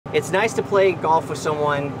It's nice to play golf with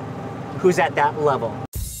someone who's at that level.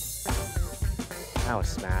 That was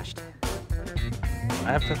smashed.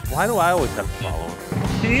 Why do I always have to follow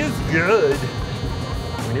him? He is good.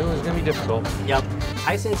 We knew it was gonna be difficult. Yep.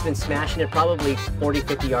 Tyson's been smashing it probably 40,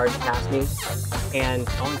 50 yards past me. And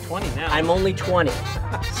Only 20 now. I'm only 20.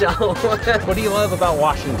 So. What do you love about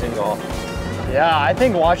Washington golf? Yeah, I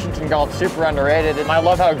think Washington golf's super underrated, and I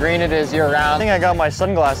love how green it is year-round. I think I got my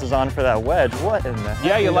sunglasses on for that wedge. What in the heck?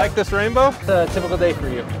 Yeah, you like this rainbow? It's a typical day for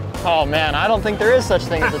you. Oh man, I don't think there is such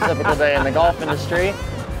thing as a typical day in the golf industry.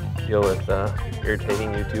 Deal with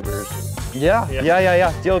irritating YouTubers. Yeah.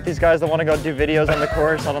 Deal with these guys that want to go do videos on the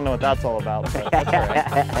course. I don't know what that's all about. But that's all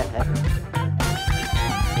right.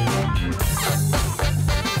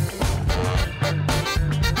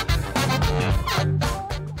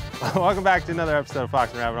 Welcome back to another episode of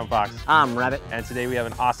Fox and Rabbit on Fox. I'm Rabbit. And today we have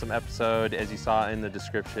an awesome episode, as you saw in the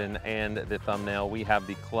description and the thumbnail. We have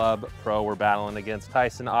the Club Pro. We're battling against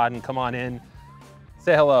Tyson Odden. Come on in,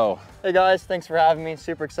 say hello. Hey guys, thanks for having me.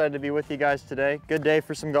 Super excited to be with you guys today. Good day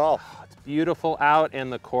for some golf. It's beautiful out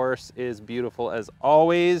and the course is beautiful as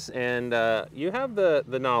always. And you have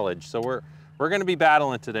the knowledge, so we're gonna be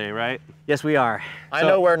battling today, right? Yes, we are. I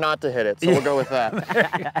know where not to hit it, so we'll go with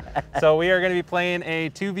that. So we are gonna be playing a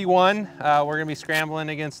 2v1. We're gonna be scrambling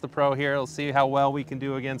against the pro here. We'll see how well we can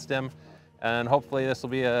do against him. And hopefully this will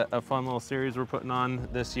be a fun little series we're putting on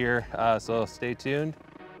this year. So stay tuned.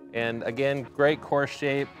 And again, great course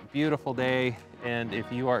shape, beautiful day. And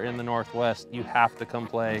if you are in the Northwest, you have to come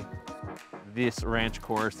play this ranch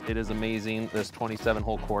course. It is amazing. This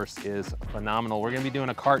 27-hole course is phenomenal. We're gonna be doing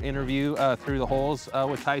a cart interview through the holes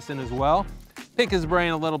with Tyson as well. Pick his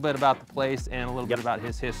brain a little bit about the place and a little bit about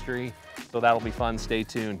his history. So that'll be fun. Stay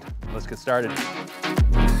tuned. Let's get started.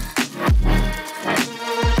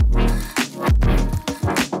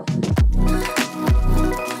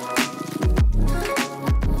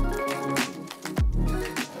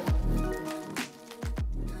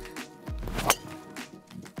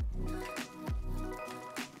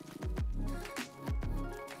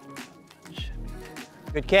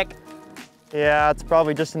 Good kick. Yeah, it's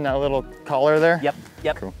probably just in that little collar there.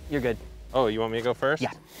 Yep, Cool. You're good. Oh, you want me to go first?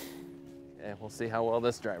 Yeah. Yeah, we'll see how well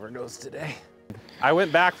this driver goes today. I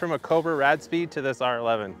went back from a Cobra Rad Speed to this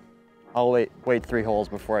R11. I'll wait 3 holes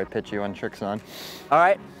before I pitch you on tricks on. All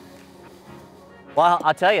right. Well,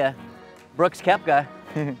 I'll tell you, Brooks Koepka,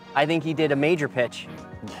 I think he did a major pitch.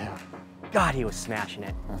 Yeah. God, he was smashing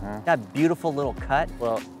it. That beautiful little cut.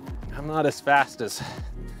 Well, I'm not as fast as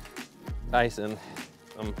Tyson.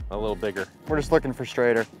 I'm a little bigger. We're just looking for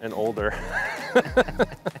straighter. And older.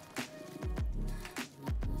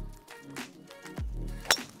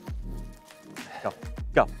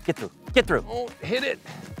 Go, get through. Oh, hit it.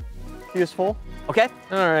 Useful. Okay?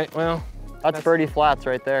 All right, well. That's birdie flats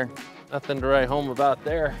right there. Nothing to write home about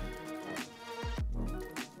there.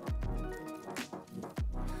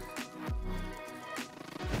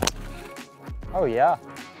 Oh yeah.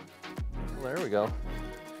 Well, there we go.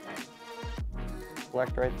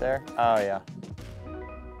 Select right there. Oh yeah.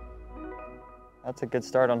 That's a good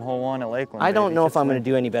start on hole 1 at Lakeland. I don't know if I'm going to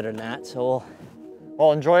do any better than that, so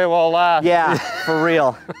well, enjoy it while it lasts. yeah, for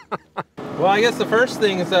real. Well, I guess the first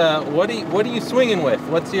thing is, what are you swinging with?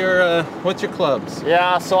 What's your clubs?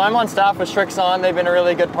 Yeah, so I'm on staff with Strixon. They've been a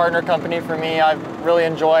really good partner company for me. I really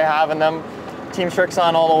enjoy having them. Team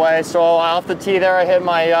Strixon all the way. So off the tee there, I hit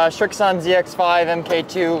my Strixon ZX5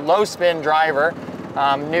 MK2 low spin driver.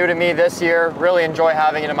 New to me this year. Really enjoy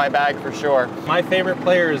having it in my bag for sure. My favorite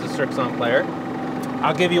player is a Strixon player.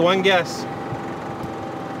 I'll give you one guess.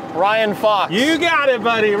 Ryan Fox. You got it,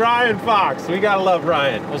 buddy. Ryan Fox. We gotta love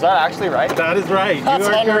Ryan. Was that actually right? That is right. That's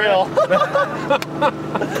unreal.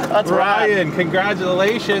 That's Ryan, rad.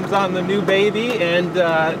 Congratulations on the new baby, and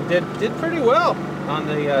did pretty well on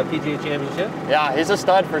the PGA Championship. Yeah, he's a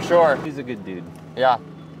stud for sure. He's a good dude. Yeah,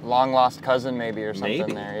 long lost cousin maybe or something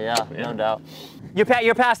Maybe. there. Yeah, no doubt.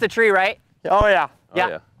 You're past the tree, right? Oh yeah. Oh,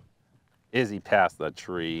 yeah. Is he past the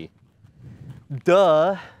tree?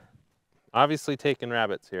 Duh. Obviously taking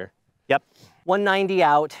rabbits here. Yep. 190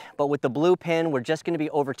 out, but with the blue pin, we're just going to be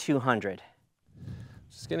over 200.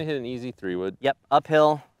 Just gonna hit an easy 3-wood. Yep,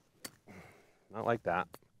 uphill. Not like that.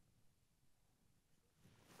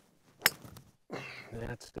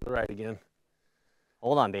 That's to the right again.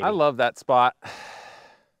 Hold on, baby. I love that spot.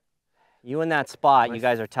 You in that spot, you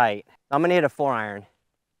guys are tight. I'm going to hit a 4-iron.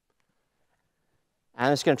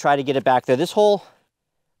 I'm just going to try to get it back there. This hole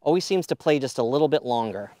always seems to play just a little bit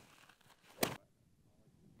longer.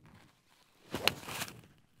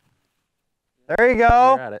 There you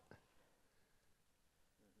go. You're at it.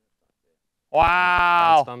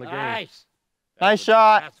 Wow. On the green. Nice. Nice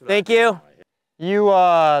shot. Thank you. You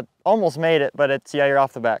almost made it, but it's, yeah, you're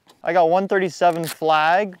off the back. I got 137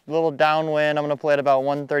 flag, a little downwind. I'm gonna play at about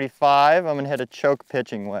 135. I'm gonna hit a choke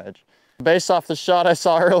pitching wedge. Based off the shot I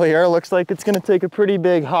saw earlier, looks like it's gonna take a pretty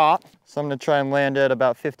big hop. So I'm gonna try and land it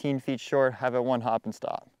about 15 feet short, have it one hop and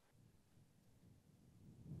stop.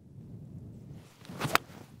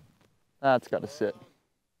 That's gotta sit.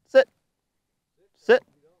 Sit. Sit.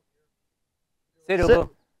 Sit. Sit.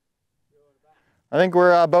 I think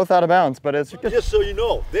we're both out of bounds, but it's just so you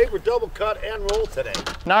know, they were double cut and roll today.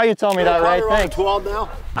 Now you tell me that, right? Thanks. 12 now.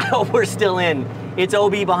 I hope we're still in. It's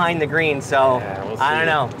OB behind the green, so yeah, we'll I don't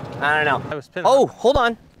know. I don't know. Oh, hold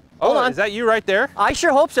on. Hold on. Is that you right there? I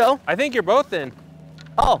sure hope so. I think you're both in.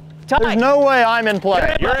 Oh, tie. There's no way I'm in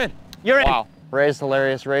play. You're in. You're in. Wow. Ray's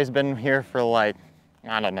hilarious. Ray's been here for like,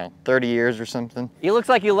 I don't know, 30 years or something. He looks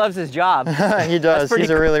like he loves his job. He does. He's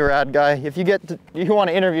cool. a really rad guy. If you want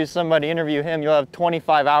to interview somebody, interview him. You'll have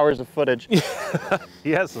 25 hours of footage.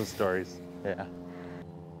 He has some stories. Yeah.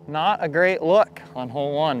 Not a great look on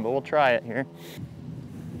hole one, but we'll try it here.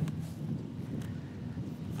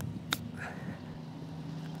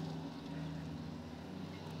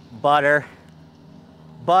 Butter.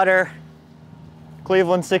 Butter.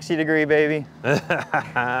 Cleveland 60 degree, baby.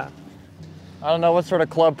 I don't know what sort of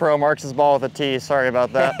club pro marks his ball with a tee. Sorry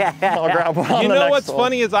about that. I'll grab one on the next You know what's hole.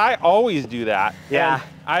 funny is I always do that. Yeah.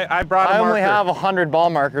 I brought a I marker. only have 100 ball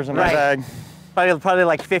markers in my bag. Probably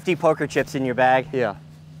like 50 poker chips in your bag. Yeah.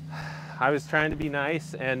 I was trying to be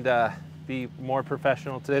nice and be more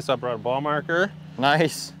professional today, so I brought a ball marker.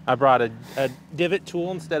 Nice. I brought a divot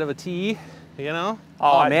tool instead of a tee, you know?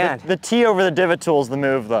 Oh, man. The tee over the divot tool is the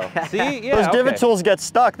move, though. See? Yeah, Those divot tools get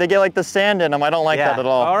stuck. They get like the sand in them. I don't like that at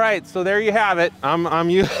all. All right, so there you have it.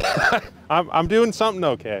 I'm doing something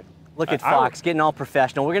okay. Look at Fox getting all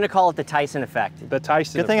professional. We're gonna call it the Tyson effect. The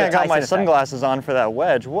Tyson Good thing effect. I got my Tyson sunglasses on for that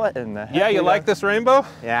wedge. What in the heck? Yeah, you like this rainbow?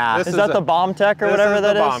 Yeah. This Is that the bomb tech or whatever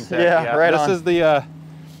that is? Bomb tech, Yeah, right on. This is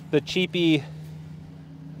the cheapy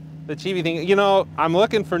thing. You know, I'm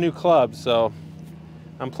looking for new clubs, so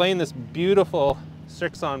I'm playing this beautiful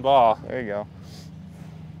Strixon ball. There you go.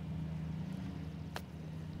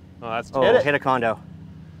 Oh, that's Oh, too hit a condo.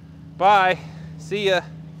 Bye. See ya.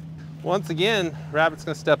 Once again, Rabbit's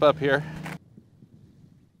gonna step up here.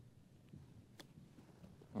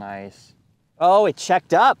 Nice. Oh, it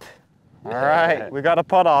checked up. All right, we got a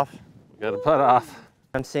putt off. Got to putt off.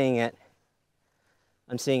 I'm seeing it.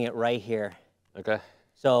 I'm seeing it right here. Okay.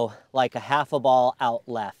 So like a half a ball out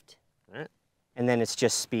left. All right. And then it's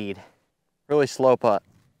just speed. Really slow putt.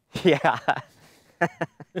 Yeah.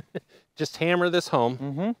 Just hammer this home.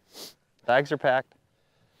 Mm-hmm. Bags are packed.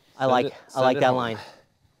 I like that home. line.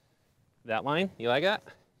 That line? You like that?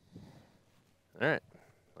 All right.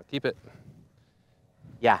 I'll keep it.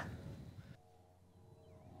 Yeah.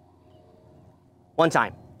 One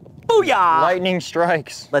time. Booyah! Lightning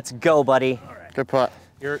strikes. Let's go, buddy. Good putt.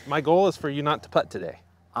 My goal is for you not to putt today.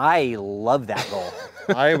 I love that goal.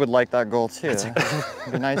 I would like that goal too. It'd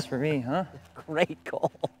be nice for me, huh? Great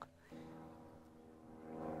goal.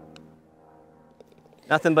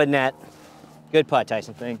 Nothing but net. Good putt,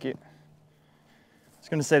 Tyson. Thank you. I was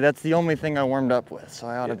gonna say that's the only thing I warmed up with, so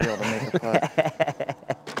I ought to be able to make a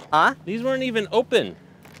putt. Huh? These weren't even open.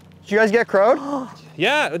 Did you guys get crowed?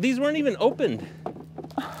 Yeah, these weren't even opened.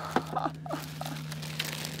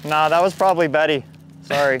 Nah, that was probably Betty.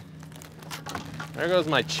 Sorry. There goes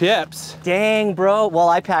my chips. Dang, bro. Well,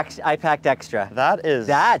 I packed extra. That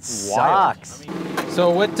That wild. sucks. So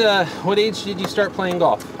what age did you start playing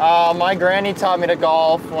golf? My granny taught me to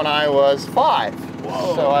golf when I was 5.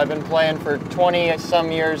 Whoa. So I've been playing for 20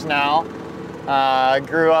 some years now.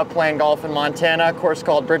 Grew up playing golf in Montana, a course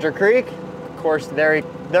called Bridger Creek. Course very,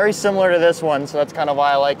 very similar to this one, so that's kind of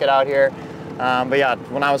why I like it out here. But yeah,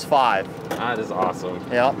 when I was 5. That is awesome.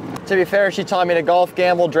 Yeah. To be fair, she taught me to golf,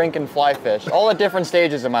 gamble, drink, and fly fish. All at different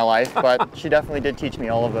stages in my life, but she definitely did teach me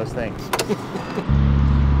all of those things.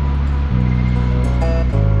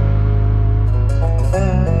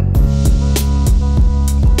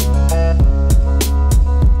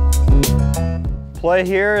 Play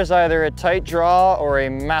here is either a tight draw or a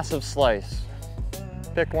massive slice.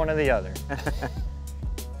 Pick one or the other.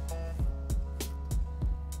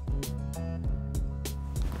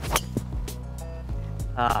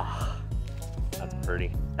 Ah, That's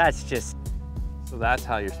pretty. that's just So that's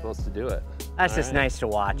how you're supposed to do it. that's All just right. nice to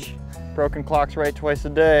watch. Broken clock's right twice a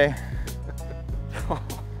day.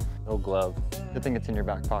 No glove. Good thing it's in your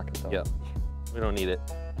back pocket though. Yep. We don't need it.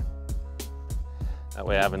 That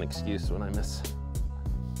way I have an excuse when I miss.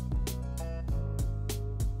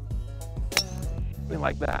 Something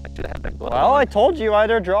like that. I should have had that glove. Well, on. I told you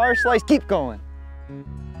either draw or slice. Keep going.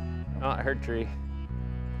 Oh, I heard tree.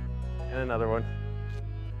 And another one.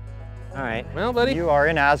 All right. Well, buddy. You are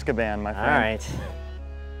in Azkaban, my friend. All right.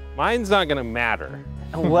 Mine's not gonna matter.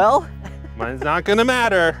 Well. Mine's not gonna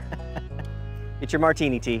matter. Get your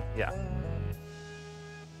martini tea. Yeah.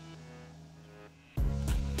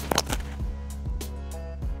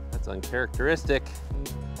 That's uncharacteristic.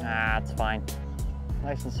 Ah, it's fine.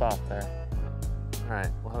 Nice and soft there. All right,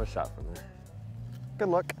 we'll have a shot from there. Good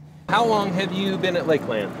luck. How long have you been at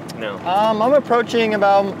Lakeland now? I'm approaching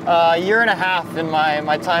about a year and a half in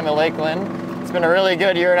my time at Lakeland. It's been a really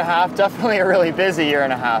good year and a half, definitely a really busy year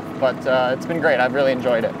and a half, but it's been great. I've really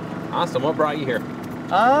enjoyed it. Awesome, what brought you here?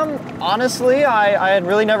 Honestly, I had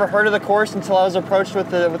really never heard of the course until I was approached with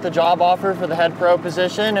the job offer for the head pro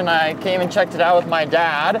position, and I came and checked it out with my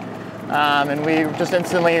dad. And we just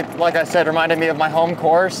instantly, like I said, reminded me of my home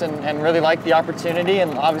course and really liked the opportunity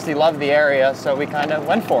and obviously loved the area, so we kind of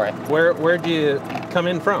went for it. Where'd you come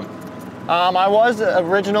in from? I was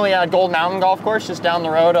originally at Gold Mountain Golf Course just down the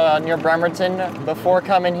road near Bremerton before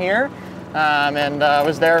coming here, and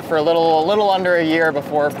was there for a little under a year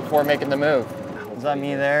before making the move. Is that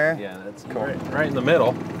me there? Yeah, that's cool. Right in the middle.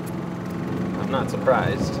 I'm not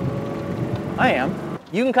surprised. I am.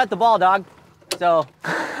 You can cut the ball, dog. So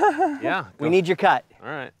yeah, we need your cut. All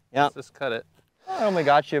right, Yep. let's just cut it. I only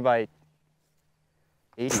got you by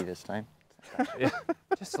 80 this time. Yeah,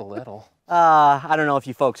 just a little. I don't know if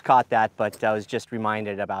you folks caught that, but I was just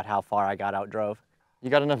reminded about how far I got outdrove.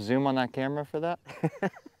 You got enough zoom on that camera for that?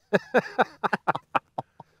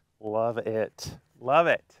 Love it. Love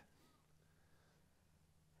it.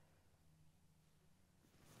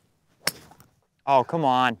 Oh, come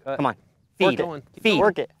on. Come on, feed it. going. Feed.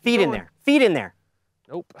 Work it. Feed in there. Feed in there.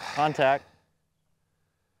 Nope. Contact.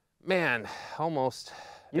 Man, almost.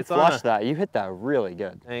 You It's on flushed a- that. You hit that really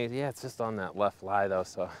good. Yeah, it's just on that left lie though,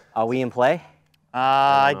 so. Are we in play?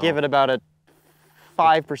 I know. give it about a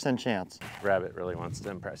 5% chance. Rabbit really wants to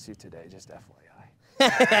impress you today, just FYI.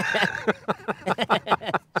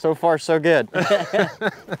 So far, so good.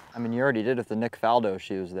 I mean, you already did it with the Nick Faldo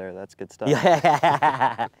shoes there. That's good stuff.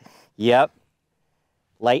 Yeah. Yep.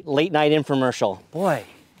 Late night infomercial. Boy,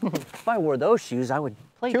 if I wore those shoes, I would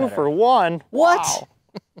play 2 better. for 1. What? Wow.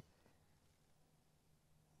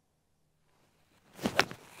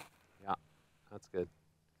 Yeah, that's good.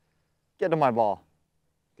 Get to my ball.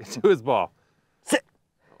 Get to his ball. Sit.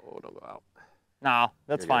 Oh, don't go out. No,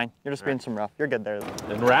 that's You're good. fine. You're just being some rough. You're good there.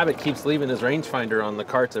 And Rabbit keeps leaving his rangefinder on the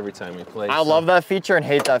carts every time he plays. I so- love that feature and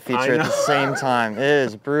hate that I feature at know. the same time. It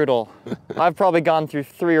is brutal. I've probably gone through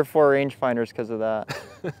 3 or 4 rangefinders because of that.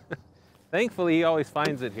 Thankfully, he always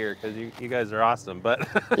finds it here because you guys are awesome, but.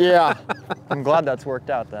 Yeah, I'm glad that's worked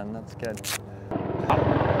out then. That's good.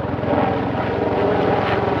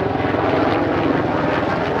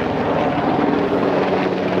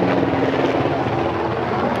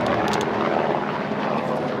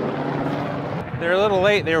 They're a little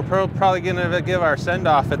late. They were probably going to give our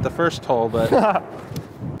send-off at the first hole, but.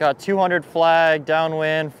 Got 200 flag,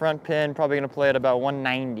 downwind, front pin, probably gonna play at about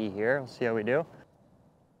 190 here. We'll see how we do.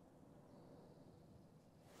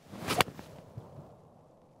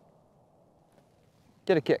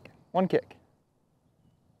 Get a kick, 1 kick.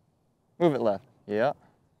 Move it left, yeah,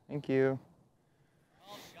 thank you.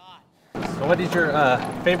 So what is your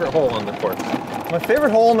favorite hole on the course? My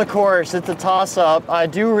favorite hole in the course, it's a toss-up. I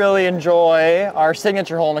do really enjoy our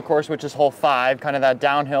signature hole in the course, which is hole 5, kind of that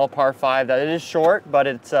downhill par 5. That it is short, but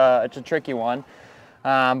it's a tricky one.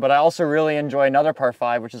 But I also really enjoy another par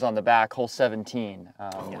 5, which is on the back, hole 17.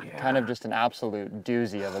 Kind of just an absolute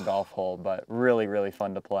doozy of a golf hole, but really, really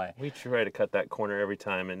fun to play. We try to cut that corner every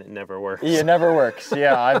time and it never works. It never works,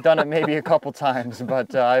 yeah. I've done it maybe a couple times,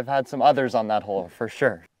 but I've had some others on that hole for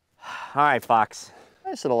sure. All right, Fox.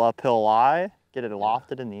 Nice little uphill lie. Get it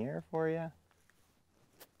lofted in the air for you.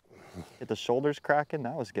 Get the shoulders cracking,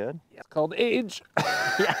 that was good. It's called age.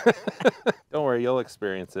 Yeah. Don't worry, you'll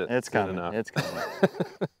experience it. It's soon coming, enough. it's coming.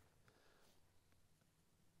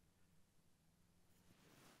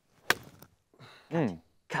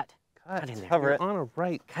 Cut. Cut in there. Cover You're it. on a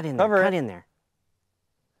right. Cut in there. Cover Cut it. in there.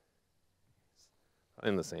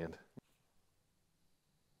 In the sand.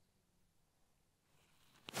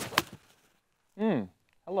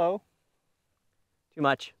 Hello. Too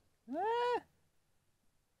much.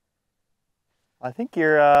 I think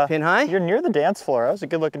you're Pin high? You're near the dance floor. That was a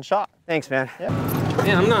good looking shot. Thanks, man.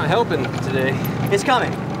 Man, I'm not helping today. It's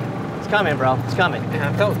coming. It's coming, bro. It's coming. Man,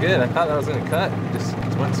 I felt good. I thought I was gonna cut. Just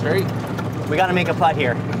went straight. We got to make a putt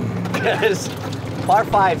here. Because par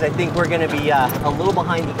 5s, I think we're going to be a little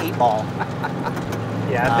behind the 8 ball.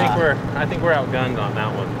 Yeah, I think we're outgunned on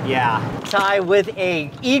that one. Yeah. Ty with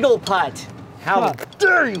a eagle putt How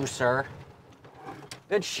dare you, sir?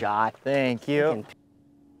 Good shot. Thank you.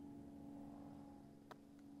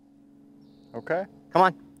 Okay. Come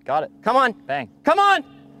on. Got it. Come on. Bang. Come on.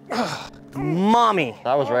 Mommy.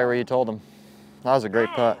 That was right where you told him. That was a great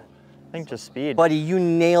putt. I think just speed. Buddy, you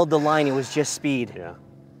nailed the line. It was just speed. Yeah.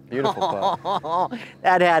 Beautiful putt.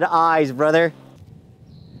 That had eyes, brother.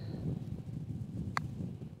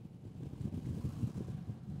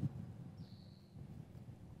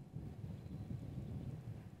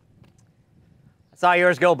 I saw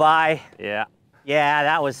yours go by. Yeah. Yeah,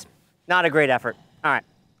 that was not a great effort. All right.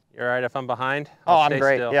 You're all right if I'm behind? Oh, I'll I'm stay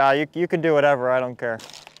great. still. Yeah, you can do whatever. I don't care.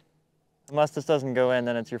 Unless this doesn't go in,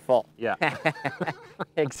 then it's your fault. Yeah.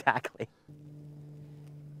 Exactly.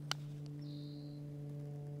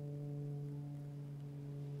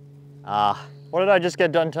 What did I just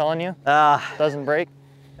get done telling you? Doesn't break?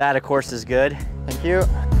 That, of course, is good. Thank you.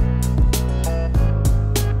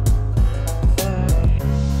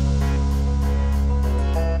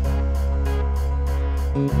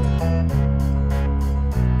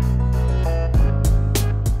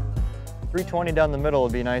 .320 down the middle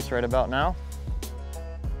would be nice right about now.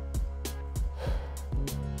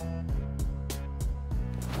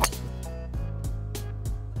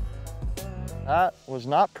 That was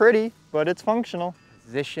not pretty, but it's functional.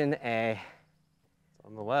 Position A. It's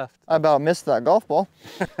on the left. I about missed that golf ball.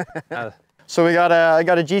 Uh, So I got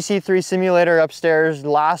a GC3 simulator upstairs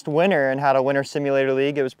last winter and had a winter simulator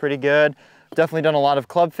league. It was pretty good. Definitely done a lot of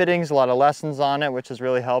club fittings, a lot of lessons on it, which has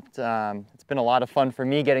really helped. It's been a lot of fun for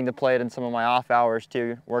me getting to play it in some of my off hours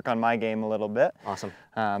to work on my game a little bit. Awesome.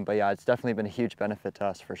 But yeah, it's definitely been a huge benefit to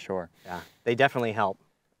us for sure. Yeah, they definitely help.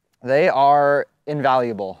 They are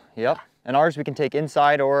invaluable, yep. And ours we can take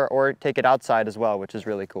inside or take it outside as well, which is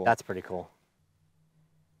really cool. That's pretty cool.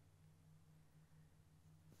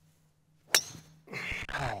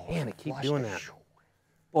 oh, man, I keep doing that.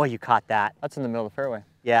 Boy, you caught that. That's in the middle of the fairway.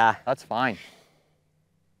 Yeah, That's fine.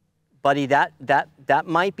 buddy, that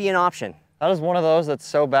might be an option. That is one of those that's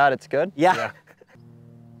so bad it's good. Yeah. Yeah.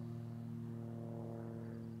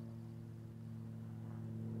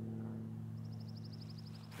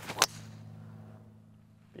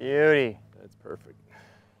 Beauty, That's perfect.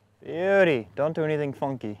 beauty. Don't do anything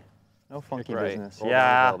funky. No funky right. business. Roll down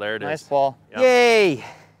Yeah, the ball. There it nice is. ball. Yep. Yay!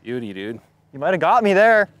 Beauty, dude. You might have got me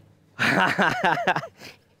there.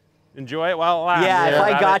 Enjoy it while it lasts. Yeah, if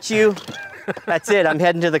I Have got it. you, that's it. I'm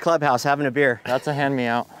heading to the clubhouse, having a beer. That's a hand me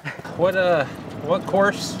out. What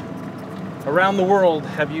course around the world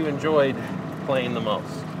have you enjoyed playing the most?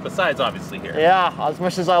 Besides, obviously, here. Yeah, as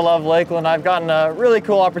much as I love Lakeland, I've gotten a really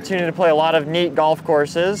cool opportunity to play a lot of neat golf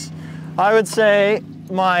courses. I would say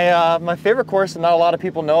my favorite course that not a lot of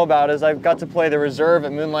people know about is I've got to play the reserve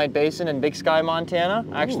at Moonlight Basin in Big Sky, Montana.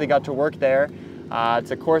 I actually got to work there. It's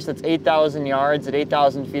a course that's 8,000 yards at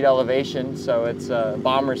 8,000 feet elevation, so it's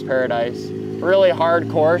bomber's paradise. Really hard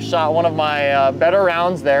course. Shot one of my better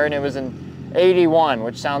rounds there, and it was an 81,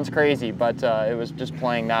 which sounds crazy, but it was just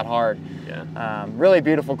playing that hard. Yeah. Really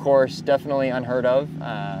beautiful course, definitely unheard of.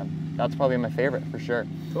 That's probably my favorite for sure.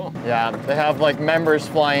 Cool. Yeah, they have like members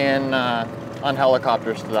fly in on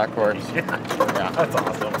helicopters to that course. Yeah. That's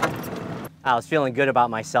awesome. I was feeling good about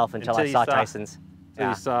myself until I you saw Tyson's. So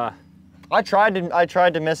you saw, I tried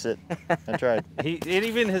to miss it. I tried.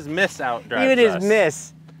 even his miss outdrives Even his us.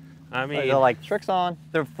 miss. I mean, They're like, Tricks on.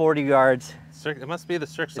 they're 40 yards. it must be the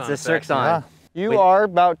Strixon. It's a effect. Strixon. Yeah. You Wait. are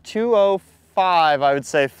about 205, I would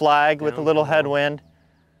say, flag with a Down little low. headwind.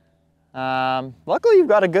 Luckily, you've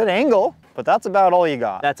got a good angle, but that's about all you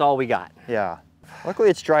got. That's all we got. Yeah. Luckily,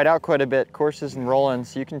 it's dried out quite a bit. Course isn't rolling,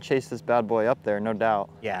 so you can chase this bad boy up there, no doubt.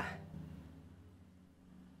 Yeah.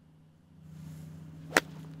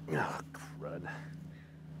 Oh, crud.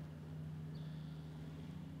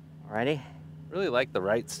 Alrighty. Really like the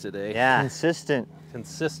rights today. Yeah. Consistent.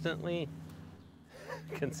 Consistently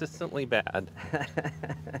bad.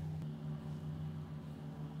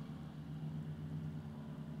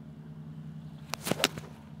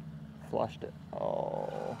 Flushed it.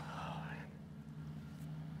 Oh.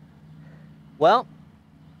 Well,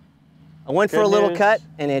 I went for Good a little news. cut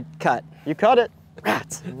and it cut. You cut it.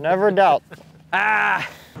 Rats. Never doubt.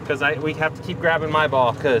 Because we have to keep grabbing my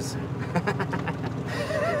ball, because...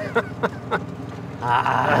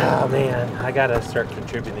 Oh, man. I got to start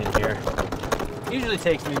contributing here. Usually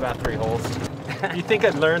takes me about 3 holes. You think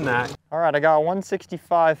I'd learn that? All right, I got a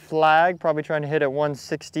 165 flag, probably trying to hit at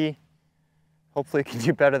 160. Hopefully it can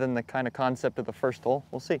do better than the kind of concept of the first hole.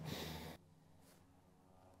 We'll see.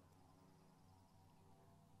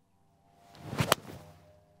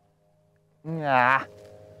 Nah.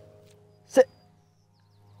 Sit.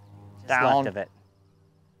 Just Down. left of it.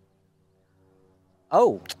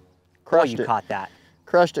 Oh, Crushed you it. caught that.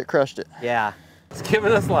 Crushed it, crushed it. Yeah. He's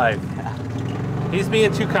giving us life. He's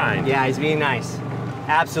being too kind. Yeah, he's being nice.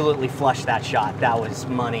 Absolutely flushed that shot. That was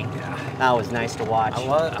money. Yeah. That was nice to watch. I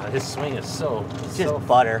love his swing is so Just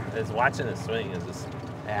butter. It's watching his swing is just.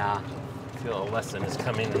 Yeah. I feel a lesson is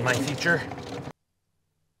coming in my future.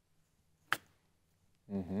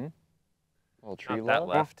 Mm-hmm. Little tree Not that love.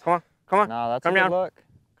 left. Come on, come on. No, that's Come a good down. look.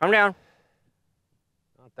 Come down.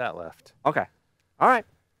 Not that left. Okay. All right.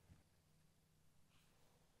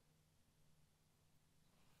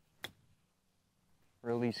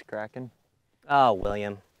 Release cracking. Oh,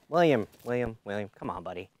 William. William. Come on,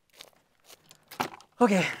 buddy.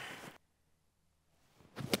 Okay.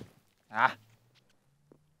 Ah.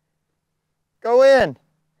 Go in.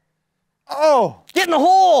 Oh, Get in the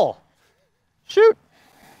hole. shoot.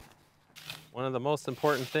 One of the most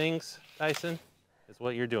important things, Tyson, is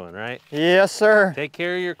what you're doing, right? Yes, sir. Take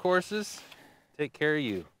care of your courses. Take care of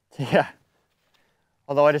you. Yeah.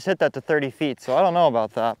 Although I just hit that to 30 feet, so I don't know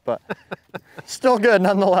about that, but still good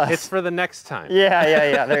nonetheless. It's for the next time.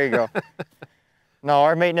 Yeah, there you go. No,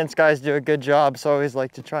 our maintenance guys do a good job, so I always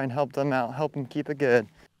like to try and help them out, help them keep it good.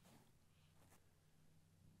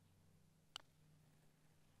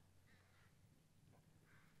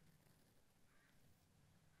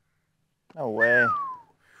 No way.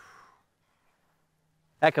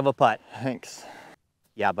 Heck of a putt. Thanks.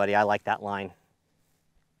 Yeah, buddy, I like that line.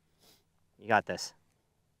 You got this.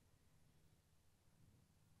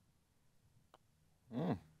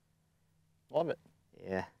 Love it.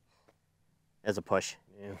 Yeah. There's a push.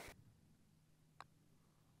 Yeah.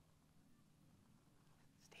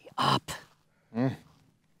 Stay up.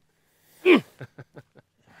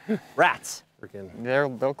 Rats.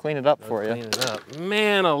 Freaking They'll clean it up for you. clean it up.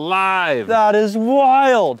 Man alive. That is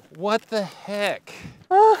wild. What the heck?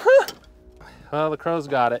 Well, the crows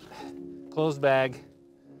got it. Closed bag.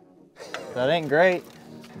 That ain't great.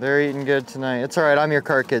 They're eating good tonight. It's all right, I'm your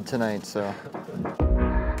car kid tonight, so.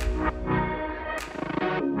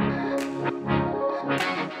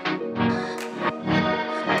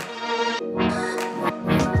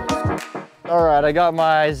 All right, I got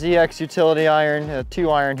my ZX utility iron, a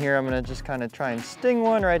 2-iron here. I'm gonna just kind of try and sting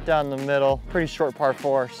one right down the middle. Pretty short par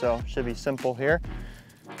 4, so should be simple here.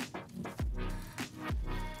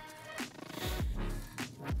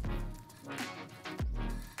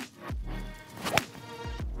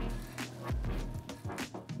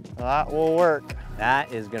 That will work.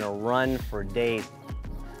 That is gonna run for days.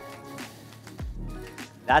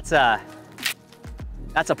 That's a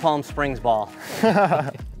Palm Springs ball.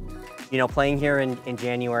 You know, playing here in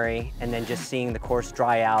January and then just seeing the course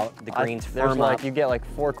dry out, the greens firm up. You get like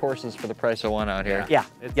 4 courses for the price of 1 out here. Yeah,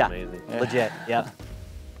 It's yeah, amazing. legit, yeah.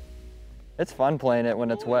 It's fun playing it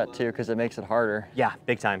when it's wet too, because it makes it harder. Yeah,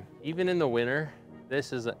 big time. Even in the winter,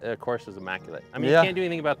 this is a course is immaculate. I mean, Yeah. you can't do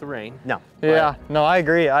anything about the rain. No. Yeah, no, I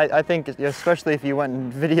agree. I think, especially if you went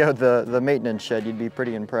and videoed the maintenance shed, you'd be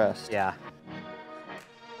pretty impressed. Yeah.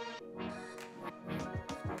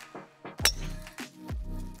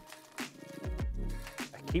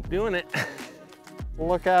 Keep doing it.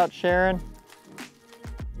 Look out, Sharon.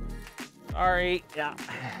 Sorry. Yeah.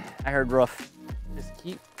 I heard roof. Just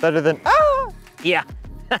keep. Better than, ah! Yeah.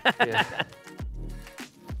 Yeah.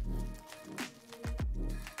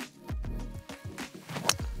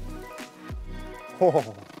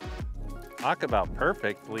 Oh. Talk about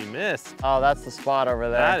perfectly missed. Oh, that's the spot over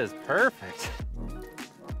there. That is perfect.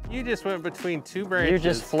 You just went between 2 branches. You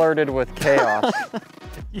just flirted with chaos.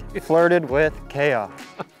 Flirted with chaos.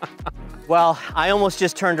 Well, I almost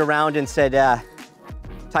just turned around and said,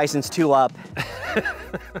 Tyson's 2 up.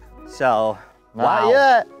 So, Not wow.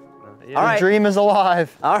 yet. Yeah. All right. The dream is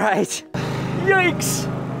alive. All right. Yikes.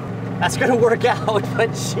 That's gonna work out, but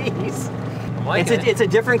jeez. I'm liking it. It's a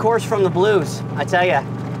different course from the Blues, I tell you.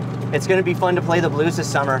 It's gonna be fun to play the Blues this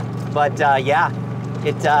summer. But yeah,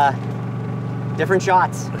 different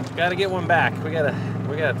shots. Gotta get one back. We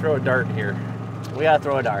gotta throw a dart here. We gotta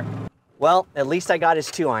throw a dart. Well, at least I got his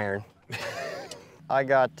 2-iron. I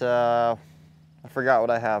got, I forgot what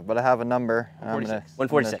I have, but I have a number. 146.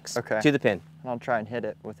 146. Okay. To the pin. I'll try and hit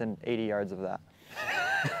it within 80 yards of that.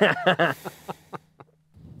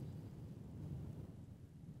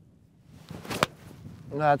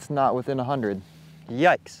 That's not within 100.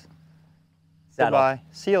 Yikes. Settle. Goodbye.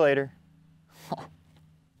 See you later. You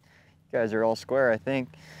guys are all square, I think.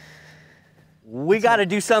 We gotta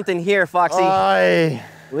do something here, Foxy. Aye.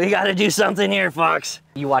 We gotta do something here, Fox.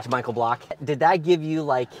 You watch Michael Block. Did that give you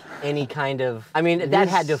like any kind of, I mean, that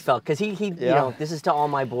had to have felt, because he you know, this is to all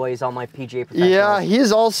my boys, all my PGA professionals. Yeah,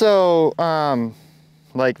 he's also,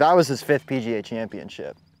 like, that was his 5th PGA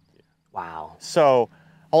championship. Wow. So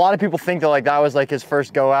a lot of people think that like that was like his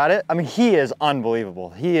first go at it. I mean, he is unbelievable.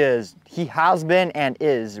 He has been and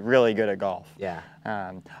is really good at golf. Yeah.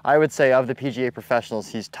 I would say of the PGA professionals,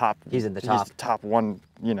 he's top. He's in the top. He's top one,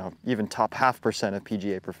 you know, even top 0.5% of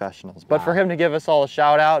PGA professionals. But for him to give us all a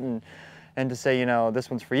shout out and to say, you know, this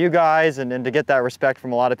one's for you guys, and to get that respect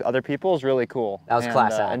from a lot of other people is really cool. That was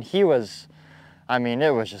class act. And he was, I mean,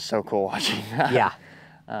 it was just so cool watching that. Yeah.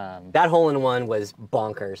 That hole-in-one was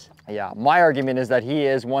bonkers. Yeah, my argument is that he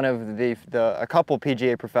is one of a couple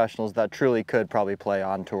PGA professionals that truly could probably play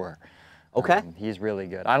on tour. Okay. He's really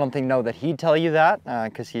good. I don't know that he'd tell you that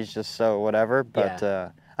because he's just so whatever. But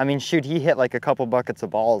I mean, shoot, he hit like a couple buckets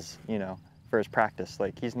of balls, you know, for his practice.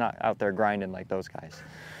 Like he's not out there grinding like those guys.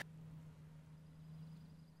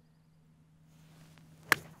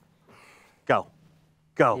 Go.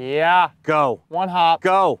 Go. Yeah. Go. One hop.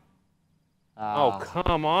 Go. Oh,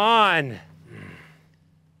 come on.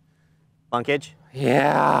 Bunkage.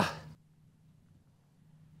 Yeah.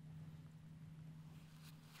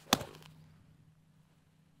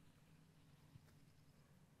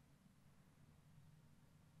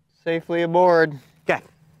 Safely aboard. Okay.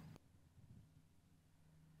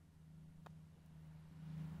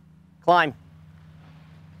 Climb.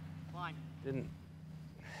 Climb. Didn't.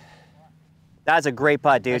 That's a great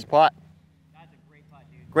putt, dude. Nice putt. That's a great putt,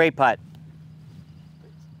 dude. Great putt.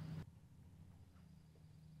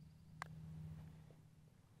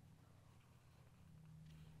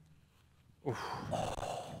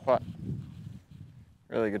 Putt.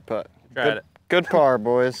 Really good putt. Tried it. Good par,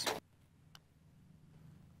 boys.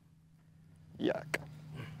 Yuck.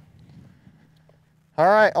 All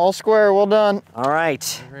right, all square, well done. All right.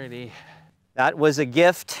 Alrighty. That was a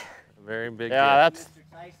gift. A very big Yeah, gift.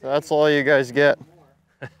 that's all you guys get.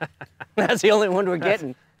 That's the only one we're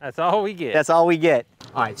getting. That's all we get. That's all we get.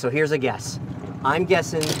 All right, so here's a guess. I'm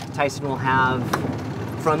guessing Tyson will have,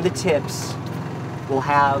 from the tips, we'll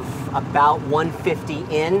have about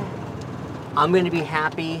 150 in. I'm going to be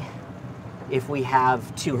happy if we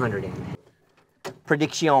have 200 in.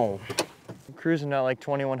 Prediction. I'm cruising at like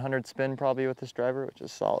 2100 spin probably with this driver, which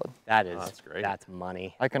is solid. That is, that's great. That's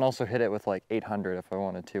money. I can also hit it with like 800 if I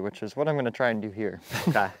wanted to, which is what I'm going to try and do here.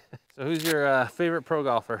 Okay. So who's your favorite pro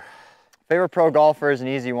golfer? Favorite pro golfer is an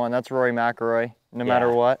easy one. That's Rory McIlroy, no matter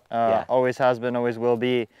what. Always has been, always will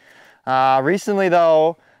be. Recently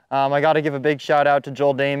though, I got to give a big shout out to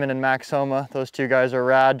Joel Damon and Max Homa. Those two guys are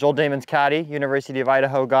rad. Joel Damon's caddy, University of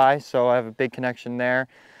Idaho guy, so I have a big connection there.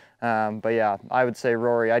 But yeah, I would say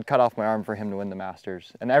Rory. I'd cut off my arm for him to win the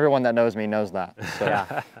Masters, and everyone that knows me knows that. So,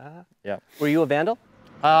 yeah. Were you a Vandal?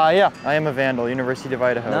 Yeah, I am a Vandal, University of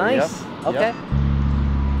Idaho. Nice. Yep. Okay. Yep.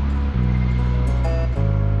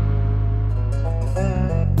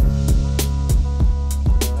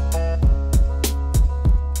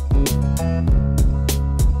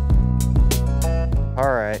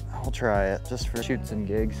 All right, I'll try it just for shoots and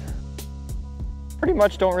gigs. Pretty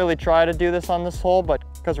much don't really try to do this on this hole, but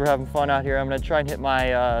because we're having fun out here, I'm gonna try and hit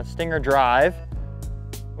my Stinger drive,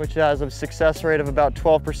 which has a success rate of about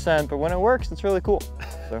 12%, but when it works, it's really cool.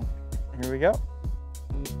 So here we go.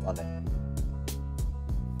 Love it.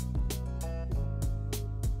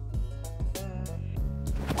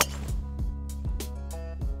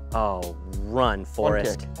 Oh, run,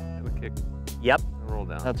 Forrest. Have a kick. Yep. And roll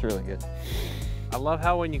down. That's really good. I love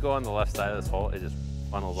how when you go on the left side of this hole, it just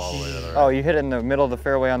funnels all the way to the right. Oh, you hit it in the middle of the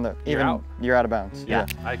fairway on the, you're out of bounds. Yeah.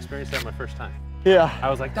 I experienced that my first time. Yeah. I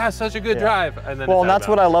was like, that's such a good drive. And then well, and that's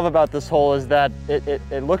what I love about this hole is that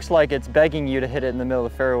it looks like it's begging you to hit it in the middle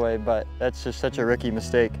of the fairway, but that's just such a rookie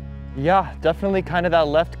mistake. Yeah, definitely kind of that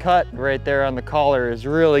left cut right there on the collar is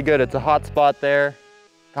really good. It's a hot spot there.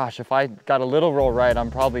 Gosh, if I got a little roll right,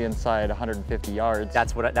 I'm probably inside 150 yards.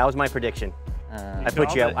 That was my prediction. I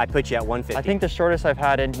put you at 150. I think the shortest I've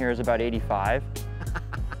had in here is about 85,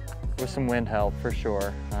 with some wind help for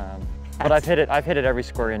sure. But I've hit it every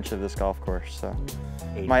square inch of this golf course, so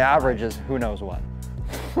 85. My average is who knows what.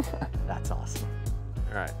 That's awesome.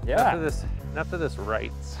 All right. Yeah. Enough of this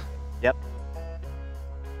rights. Yep.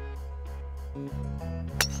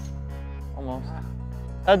 Almost.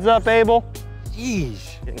 Heads up, Abel.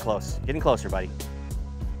 Yeesh. Getting close. Getting closer, buddy.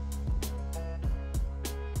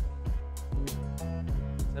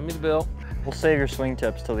 Send me the bill. We'll save your swing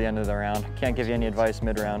tips till the end of the round. Can't give you any advice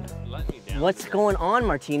mid-round. What's going on,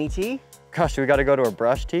 Martini T? Gosh, do we got to go to a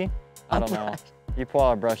brush tee? I don't know. You pull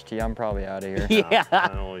out a brush tee, I'm probably out of here. Yeah. I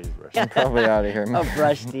don't always brush. I'm probably out of here. A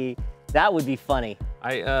brush tee. That would be funny.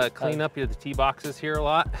 I clean up the tee boxes here a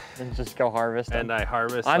lot. And just go harvest them. And I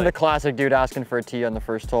harvest. I'm the classic dude asking for a tee on the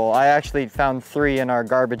first hole. I actually found 3 in our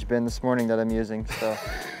garbage bin this morning that I'm using, so.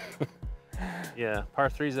 Yeah, par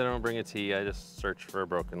threes, I don't bring a tee. I just search for a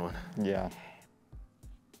broken one. Yeah.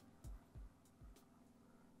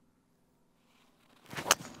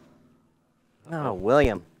 Oh,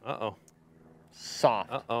 William. Uh-oh.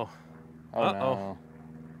 Soft. Uh-oh. Oh, no.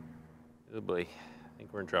 Oh boy, I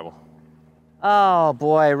think we're in trouble. Oh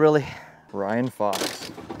boy, really. Ryan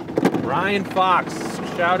Fox. Ryan Fox,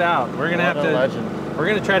 shout out. We're gonna What have a to. legend. We're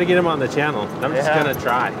gonna try to get him on the channel. I'm just gonna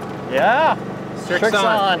try. Yeah.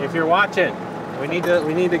 Strixon, if you're watching, we need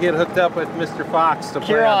to get hooked up with Mr. Fox to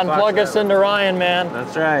play on Kieran, Fox plug us into Ryan, man.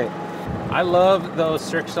 That's right. I love those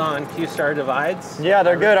Strixon Q-Star divides. Yeah,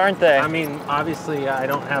 they're good, aren't they? I mean, obviously, I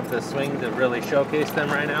don't have the swing to really showcase them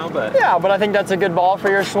right now, but yeah, but I think that's a good ball for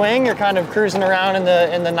your swing. You're kind of cruising around in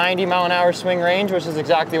the 90-mile-an-hour swing range, which is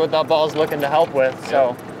exactly what that ball is looking to help with.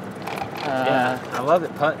 So, yeah, I love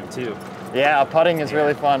it putting too. Yeah, putting is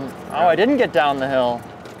really fun. Oh, I didn't get down the hill.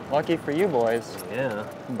 Lucky for you boys. Yeah.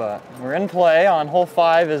 But we're in play on hole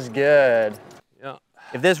 5 is good. Yeah.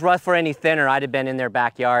 If this rough were any thinner, I'd have been in their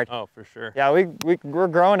backyard. Oh, for sure. Yeah, we're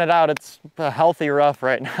growing it out. It's a healthy rough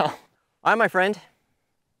right now. All right, my friend.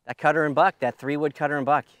 That cutter and buck, that 3-wood cutter and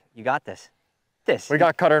buck. You got this. We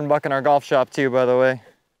got cutter and buck in our golf shop too, by the way.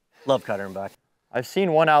 Love cutter and buck. I've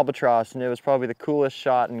seen one albatross, and it was probably the coolest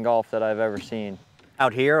shot in golf that I've ever seen.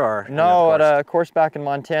 Out here or? No, at a course back in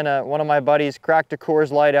Montana. One of my buddies cracked a Coors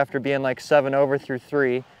Light after being like 7 over through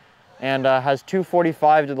 3, and has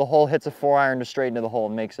 245 to the hole, hits a 4-iron to straight into the hole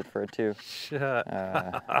and makes it for a 2.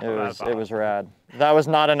 It was rad. That was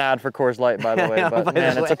not an ad for Coors Light, by the way, but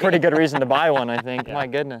man, it's a pretty good reason to buy one, I think. Yeah. My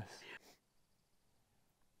goodness.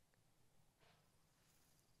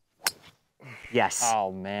 Yes.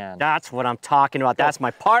 Oh, man. That's what I'm talking about. That's my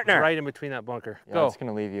partner. Right in between that bunker. Yeah, Go. it's going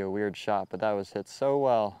to leave you a weird shot, but that was hit so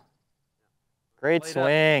well. Great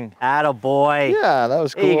swing. Atta boy. Yeah, that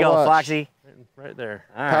was cool. There you go, Foxy. Right there.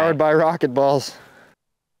 All right. Powered by rocket balls.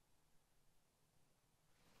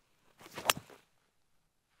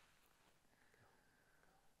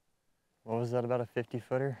 What was that, about a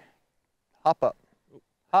 50-footer? Hop up.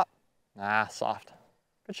 Hop. Ah, soft.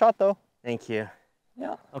 Good shot, though. Thank you.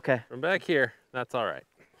 Yeah. Okay. From back here, that's all right.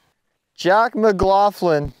 Jack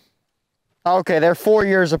McLaughlin. Okay, they're 4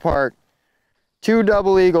 years apart. 2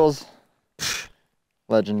 double eagles.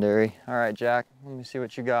 Legendary. All right, Jack, let me see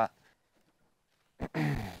what you got.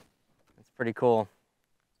 That's pretty cool.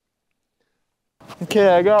 Okay,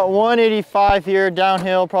 I got 185 here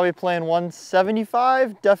downhill, probably playing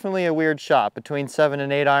 175. Definitely a weird shot. Between 7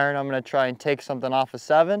 and 8 iron, I'm gonna try and take something off of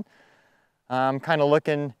 7. I'm kind of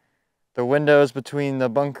looking the windows between the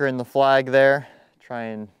bunker and the flag there. Try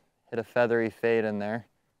and hit a feathery fade in there.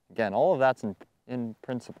 Again, all of that's in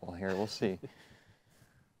principle here, we'll see.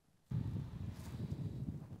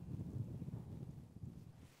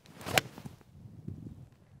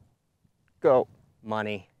 Go.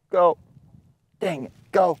 Money. Go. Dang it.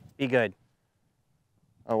 Go. Be good.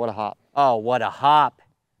 Oh, what a hop. Oh, what a hop.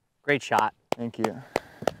 Great shot. Thank you.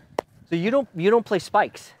 So you don't play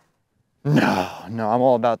spikes? No, I'm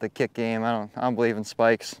all about the kick game. I don't believe in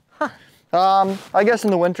spikes. Huh. I guess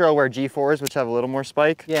in the winter I'll wear G4s, which have a little more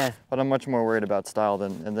spike. Yeah. But I'm much more worried about style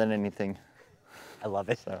than anything. I love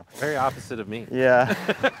it. So. Very opposite of me. Yeah.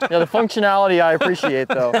 Yeah, the functionality I appreciate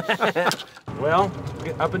though. Well,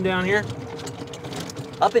 up and down here.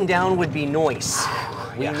 Up and down would be noise.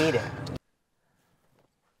 We need it.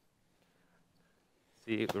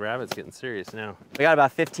 See, the rabbit's getting serious now. We got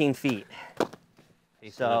about 15 feet.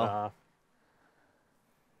 So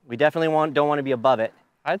we definitely don't want to be above it.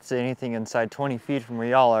 I'd say anything inside 20 feet from where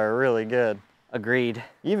y'all are really good. Agreed.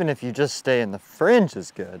 Even if you just stay in the fringe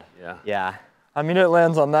is good. Yeah. Yeah. I mean, it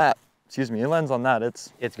lands on that. Excuse me, it lands on that.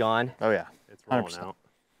 It's gone. Oh yeah. It's rolling 100%. out.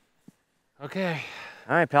 Okay.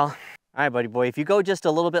 All right, pal. All right, buddy boy. If you go just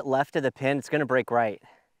a little bit left of the pin, it's gonna break right.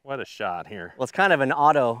 What a shot here. Well, it's kind of an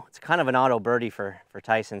auto birdie for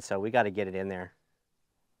Tyson, so we got to get it in there.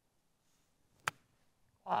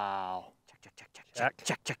 wow.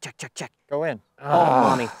 Check. Go in. Oh,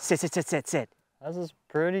 mommy. Sit. This is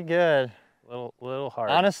pretty good. Little hard.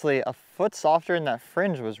 Honestly, a foot softer in that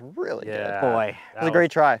fringe was really good. Boy. That was a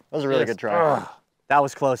great try. That was a really good try. That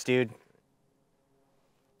was close, dude.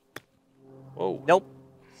 Whoa. Nope.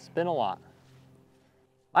 Spin a lot.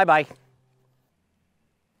 Bye-bye.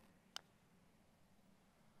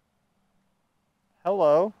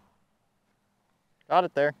 Hello. Got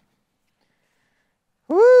it there.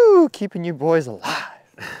 Woo! Keeping you boys alive.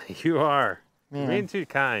 You are. Man. You're being too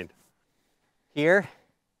kind. Here.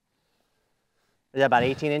 Is that about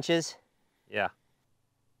 18 inches? Yeah.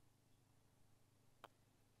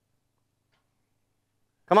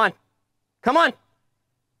 Come on. Come on.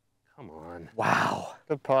 Come on. Wow.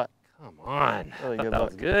 Good putt. Come on. Really good That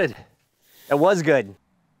look. was good. It was good.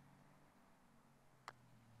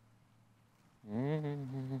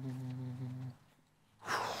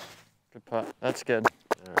 Good putt. That's good.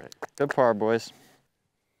 All right. Good par, boys.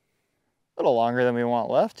 A little longer than we want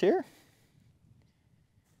left here.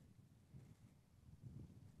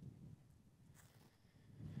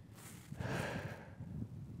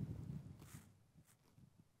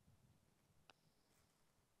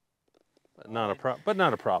 But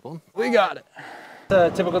not a problem. We got it. It's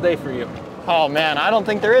a typical day for you. Oh man, I don't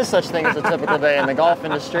think there is such thing as a typical day in the golf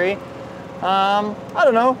industry. I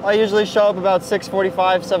don't know. I usually show up about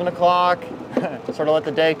 6:45, 7 o'clock, sort of let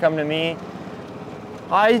the day come to me.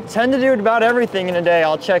 I tend to do about everything in a day.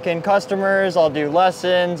 I'll check in customers, I'll do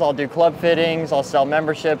lessons, I'll do club fittings, I'll sell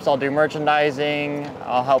memberships, I'll do merchandising,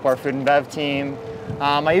 I'll help our food and bev team.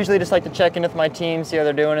 I usually just like to check in with my team, see how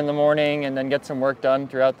they're doing in the morning, and then get some work done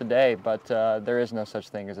throughout the day. But there is no such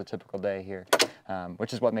thing as a typical day here,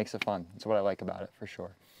 which is what makes it fun. It's what I like about it, for sure.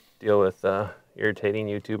 Deal with irritating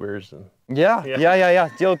YouTubers and Yeah.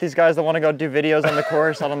 Deal with these guys that want to go do videos on the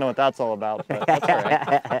course. I don't know what that's all about, but that's all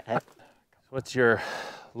right. What's your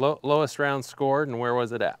lowest round scored and where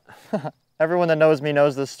was it at? Everyone that knows me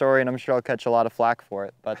knows this story, and I'm sure I'll catch a lot of flack for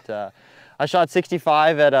it. But I shot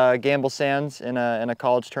 65 at Gamble Sands in a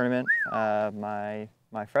college tournament my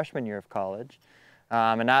freshman year of college.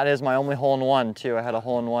 And that is my only hole-in-one, too. I had a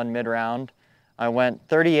hole-in-one mid-round. I went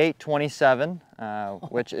 38-27,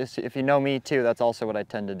 which is, if you know me, too, that's also what I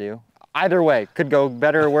tend to do. Either way, could go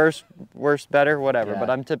better or worse, better, whatever. Yeah. But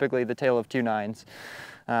I'm typically the tale of two nines.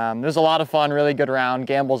 It was a lot of fun, really good round.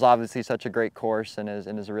 Gamble's obviously such a great course and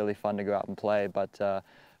is really fun to go out and play. But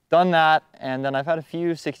done that, and then I've had a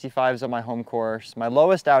few 65s on my home course. My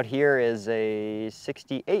lowest out here is a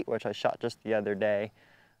 68, which I shot just the other day.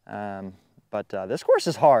 But this course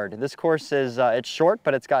is hard. This course is, it's short,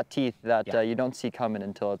 but it's got teeth that you don't see coming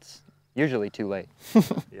until it's usually too late.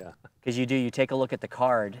 Yeah. Because you take a look at the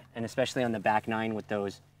card, and especially on the back nine with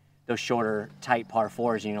those shorter, tight par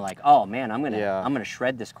fours, and you're like, oh man, I'm gonna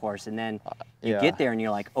shred this course. And then you get there, and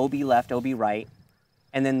you're like, OB left, OB right,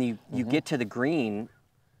 and then you get to the green,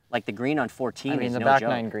 like the green on 14. I mean, is the no back joke.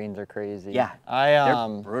 nine greens are crazy. Yeah,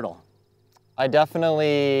 they're brutal. I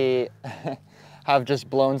definitely have just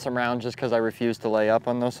blown some rounds just because I refuse to lay up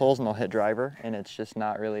on those holes, and I'll hit driver, and it's just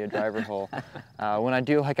not really a driver hole. When I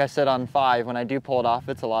do, like I said on 5, when I do pull it off,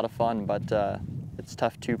 it's a lot of fun, but it's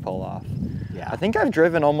tough to pull off. Yeah. I think I've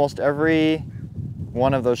driven almost every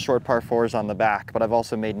one of those short par 4s on the back, but I've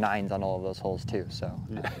also made 9s on all of those holes too. So,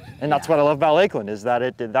 and that's what I love about Lakeland, is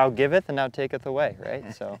that thou giveth and thou taketh away,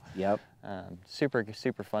 right? So,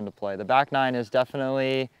 super fun to play. The back 9 is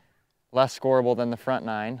definitely less scoreable than the front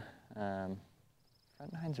 9. Front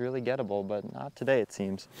 9's really gettable, but not today, it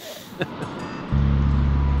seems.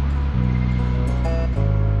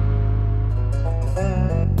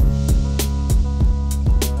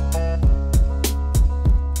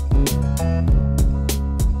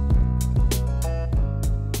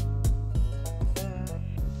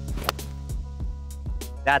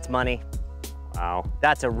 That's money. Wow.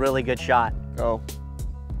 That's a really good shot. Go.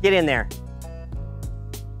 Get in there.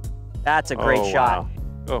 That's a great shot.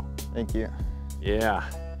 Wow. Oh. Thank you. Yeah.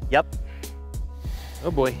 Yep.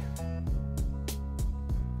 Oh boy.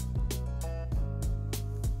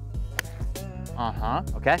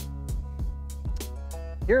 Okay.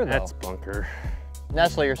 Here though. That's bunker.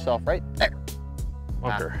 Nestle yourself right there.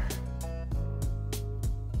 Bunker. Man.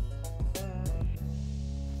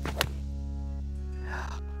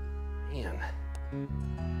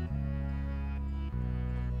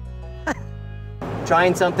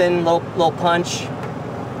 Trying something, little punch.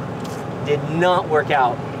 Did not work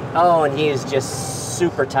out. Oh, and he is just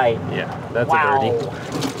super tight. Yeah, that's a Wow. birdie.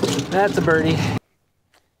 That's a birdie.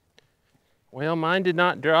 Well, mine did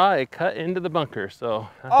not draw. It cut into the bunker, so.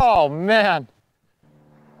 Oh, man.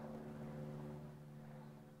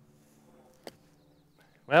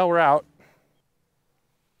 Well, we're out.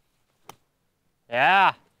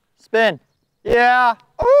 Yeah. Spin. Yeah.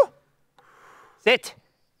 Ooh. Sit.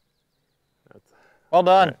 Well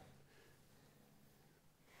done. Right.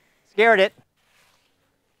 Scared it.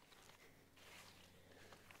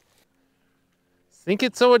 Sink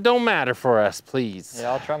it so it don't matter for us, please.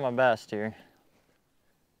 Yeah, I'll try my best here.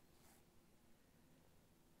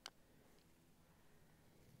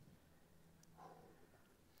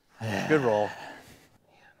 Good roll.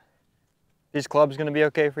 These clubs gonna be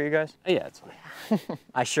okay for you guys? Yeah, it's fine.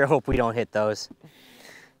 I sure hope we don't hit those.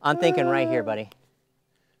 I'm thinking right here, buddy.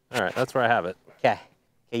 All right, that's where I have it. Okay.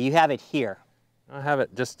 Okay, you have it here. I have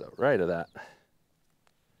it just right of that.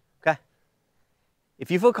 Okay.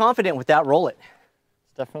 If you feel confident with that, roll it.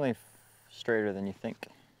 It's definitely straighter than you think.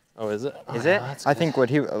 Oh, is it? Is it? I think what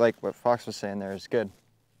what Fox was saying there is good.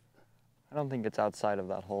 I don't think it's outside of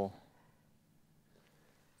that hole.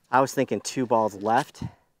 I was thinking 2 balls left.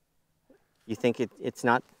 You think it's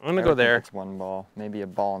not? I'm gonna go there. It's 1 ball, maybe a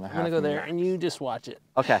ball and a half. I'm gonna go there, and you just watch it.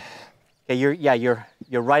 Okay. Okay,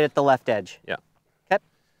 you're right at the left edge. Yeah. Okay.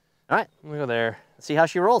 All right. I'm gonna go there. See how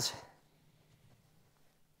she rolls.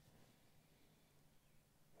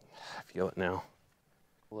 I feel it now.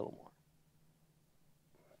 A little more.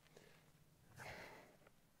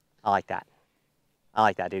 I like that. I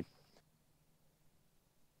like that, dude.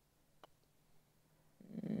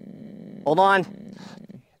 Hold on.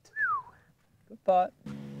 Good thought.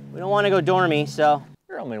 We don't want to go dormy, so.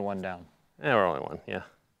 You're only 1 down. Yeah, we're only 1. Yeah.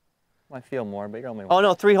 Might feel more, but you're only 1. Oh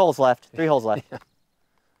no, 3 holes left. 3 holes left. Yeah.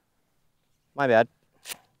 My bad.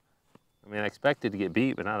 I mean, I expected to get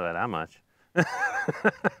beat, but not by that much.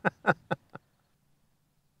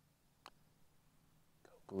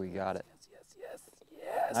 We got it.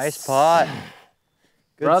 Yes. Nice putt.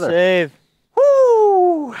 Good Brother. save.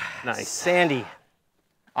 Woo! Nice. Sandy.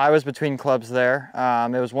 I was between clubs there.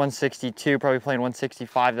 It was 162, probably playing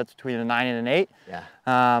 165. That's between a 9 and an 8. Yeah.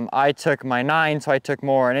 I took my 9, so I took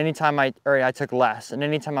more. And anytime I took less. And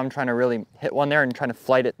anytime I'm trying to really hit one there and trying to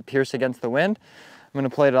flight it, pierce against the wind, I'm going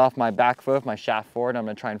to play it off my back foot, my shaft forward. I'm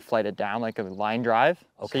going to try and flight it down like a line drive.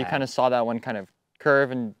 Okay. So you kind of saw that one kind of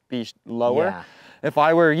curve and be lower. Yeah. If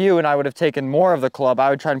I were you and I would have taken more of the club,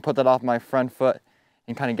 I would try and put that off my front foot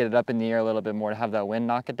and kind of get it up in the air a little bit more to have that wind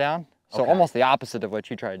knock it down. So almost the opposite of what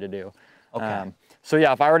you tried to do. Okay. So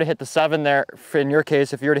yeah, if I were to hit the 7 there, in your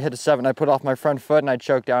case, if you were to hit a 7, I'd put it off my front foot and I'd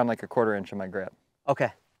choke down like a 1/4 inch of my grip.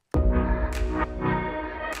 Okay.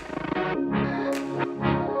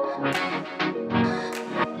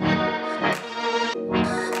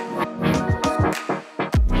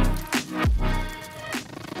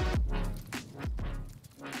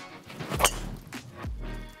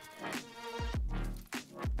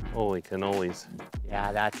 Holy cannolis.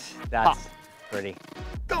 Yeah, that's pretty.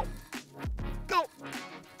 Go! Go!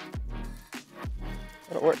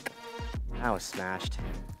 That'll work. That was smashed.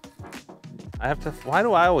 I have to, why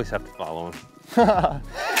do I always have to follow him?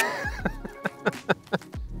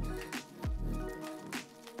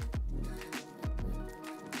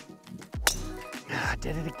 I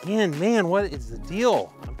did it again. Man, what is the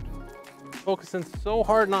deal? I'm focusing so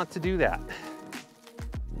hard not to do that.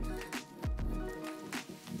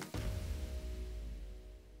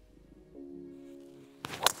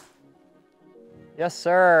 Yes,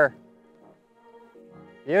 sir.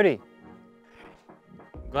 Beauty.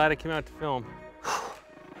 Glad I came out to film.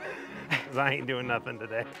 'Cause I ain't doing nothing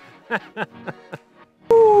today.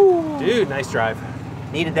 Dude, nice drive.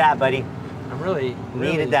 Needed that, buddy. I'm really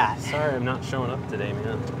Needed that. Sorry I'm not showing up today,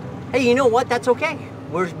 man. Hey, you know what? That's okay.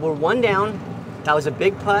 We're 1 down. That was a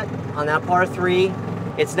big putt on that par 3.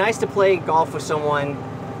 It's nice to play golf with someone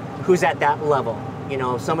who's at that level. You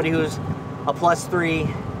know, somebody who's a +3,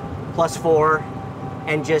 +4,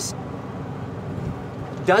 and just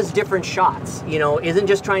does different shots. You know, isn't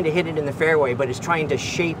just trying to hit it in the fairway, but is trying to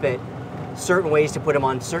shape it certain ways to put them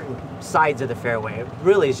on certain sides of the fairway. It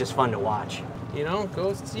really is just fun to watch. You know,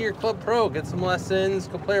 go see your club pro, get some lessons,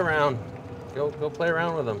 go play around. Go play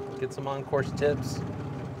around with them. Get some on-course tips.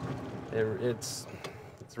 It's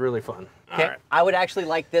really fun. Okay, All right. I would actually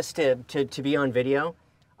like this to be on video.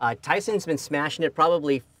 Tyson's been smashing it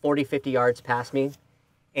probably 40, 50 yards past me.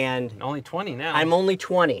 And Only 20 now. I'm only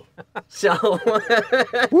 20. So,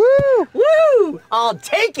 Woo! woo! I'll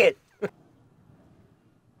take it.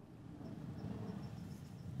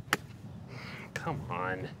 Come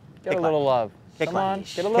on. Get a little love. Kick Come left. on,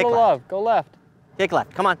 get a Kick little left. love. Go left. Kick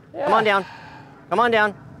left. Come on. Yeah. Come on down. Come on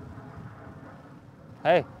down.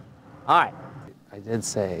 Hey. All right. I did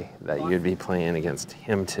say that you'd be playing against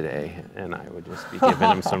him today, and I would just be giving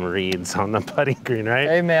him some reads on the putting green, right?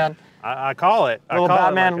 Hey, man. I call it. Little I call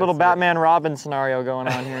Batman, it like little I see it. Batman Robin scenario going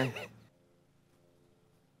on here.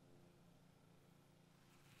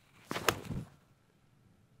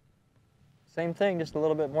 Same thing, just a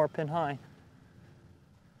little bit more pin high.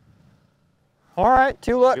 All right,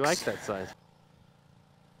 2 looks. You like that size?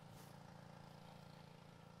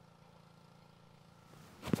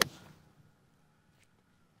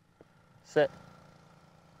 Sit.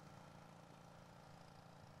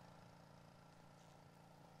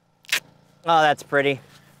 Oh, that's pretty.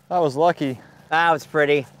 That was lucky. That was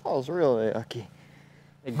pretty. That was really lucky.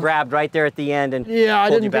 It grabbed right there at the end and Yeah, I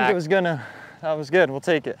pulled didn't you think back. it was gonna. That was good. We'll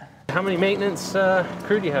take it. How many maintenance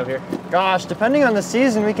crew do you have here? Gosh, depending on the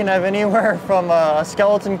season, we can have anywhere from a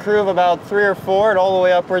skeleton crew of about 3 or 4 and all the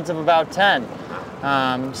way upwards of about 10.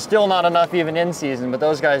 Still not enough even in season, but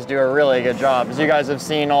those guys do a really good job. As you guys have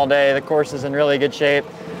seen all day, the course is in really good shape.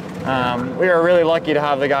 We are really lucky to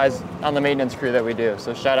have the guys on the maintenance crew that we do,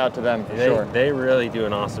 so shout out to them for sure. They really do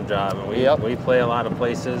an awesome job. And we play a lot of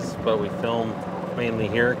places, but we film mainly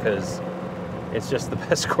here because it's just the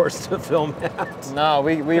best course to film at. No,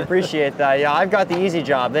 we appreciate that. Yeah, I've got the easy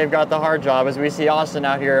job. They've got the hard job, as we see Austin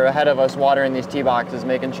out here ahead of us watering these tee boxes,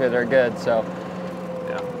 making sure they're good. So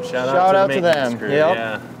yeah, shout out to them. Crew. Yep.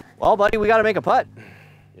 Yeah. Well, buddy, we got to make a putt.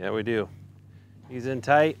 Yeah, we do. He's in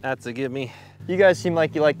tight. That's a give me. You guys seem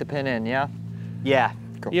like you like to pin in, yeah? Yeah.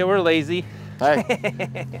 Cool. Yeah, we're lazy.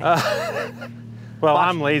 Hey. Well,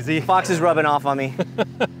 I'm lazy. Fox is rubbing off on me.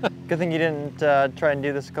 Good thing you didn't try and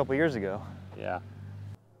do this a couple years ago. Yeah.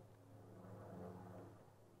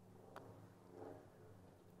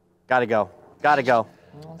 Gotta go. Gotta go.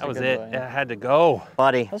 Well, That was it. It had to go.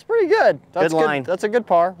 Buddy. That's pretty good. That's Good line. That's a good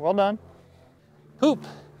par. Well done. Poop.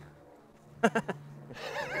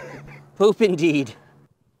 Poop indeed.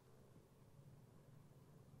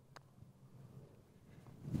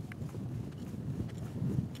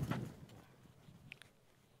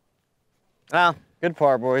 Well, Good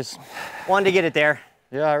par, boys. wanted to get it there.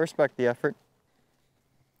 Yeah, I respect the effort.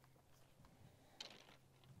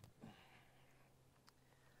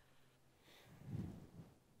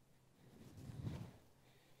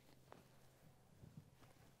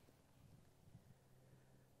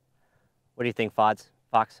 What do you think, Fox?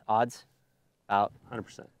 Odds? About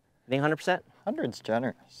 100%. You think 100%? 100's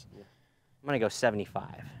generous. I'm gonna go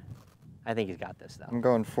 75. I think he's got this though. I'm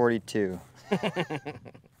going 42.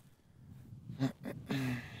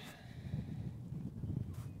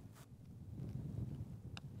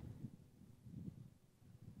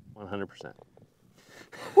 100%.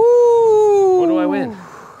 Woo! What do I win?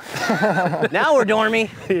 Now we're dormy.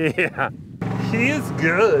 Yeah. He is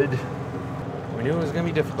good. We knew it was going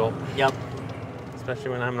to be difficult, Yep.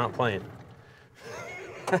 especially when I'm not playing.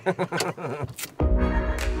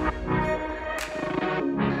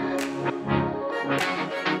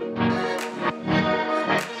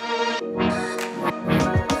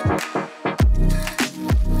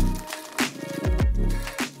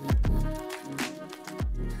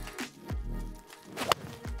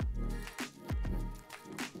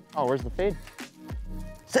 Oh, where's the fade?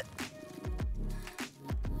 Sit.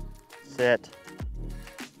 Sit.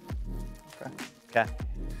 Okay. Okay.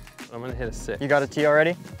 I'm going to hit a 6. You got a tee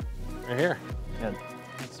already? Right here. Good.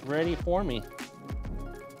 It's ready for me.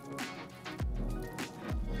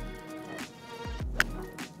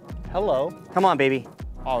 Hello. Come on, baby.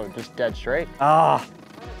 Oh, just dead straight. Ah.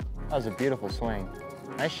 That was a beautiful swing.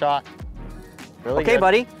 Nice shot. Really Okay, good.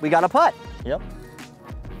 buddy. We got a putt. Yep.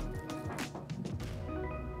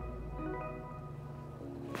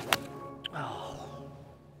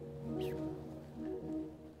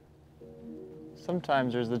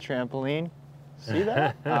 Sometimes there's the trampoline. See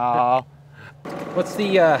that? Oh. What's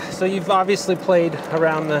the, so you've obviously played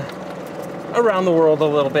around the world a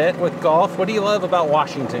little bit with golf. What do you love about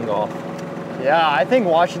Washington golf? Yeah, I think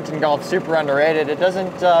Washington golf's super underrated. It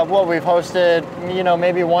doesn't, well, we've hosted, you know,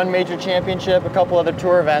 maybe one major championship, a couple other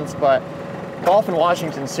tour events, but golf in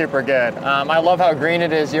Washington's super good. I love how green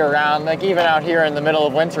it is year round. Like even out here in the middle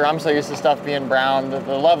of winter, I'm so used to stuff being brown. The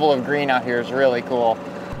level of green out here is really cool.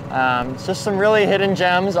 It's just some really hidden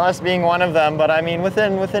gems, us being one of them. But I mean,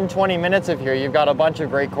 within 20 minutes of here, you've got a bunch of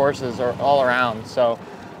great courses all around. So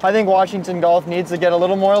I think Washington golf needs to get a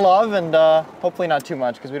little more love, and hopefully not too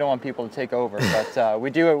much, because we don't want people to take over. But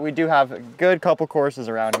we do have a good couple courses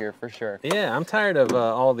around here for sure. Yeah, I'm tired of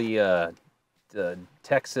all the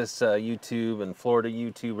Texas YouTube and Florida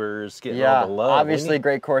YouTubers getting all the love. Obviously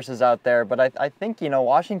great courses out there, but I think, you know,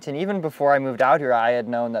 Washington, even before I moved out here, I had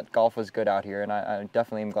known that golf was good out here, and I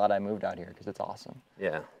definitely am glad I moved out here because it's awesome.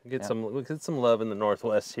 Yeah, we get some love in the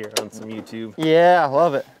Northwest here on some YouTube. Yeah,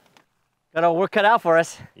 love it. Got our work cut out for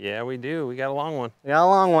us. Yeah, we do. We got a long one. We got a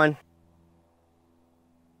long one.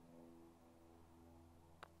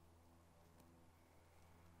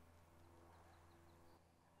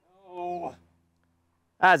 Oh.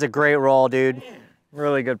 That's a great roll, dude.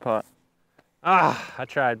 Really good putt. Ah, I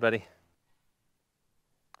tried, buddy.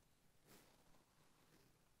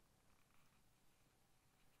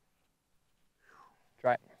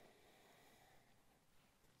 Try it.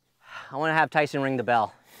 I want to have Tyson ring the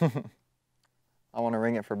bell. I want to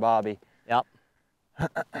ring it for Bobby. Yep.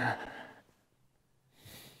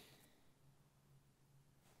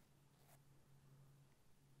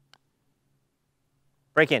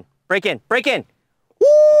 Break in, break in, break in.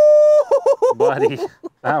 Woo! Buddy,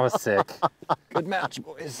 that was sick. Good match,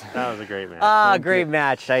 boys. That was a great match. Ah, great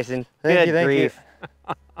match, Tyson. Thank Good you, thank grief.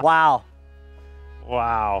 Wow.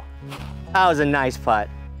 Wow. That was a nice putt.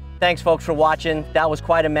 Thanks, folks, for watching. That was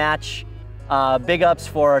quite a match. Big ups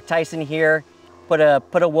for Tyson here. Put a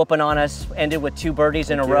whooping on us. Ended with 2 birdies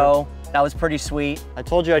in a row. That was pretty sweet. I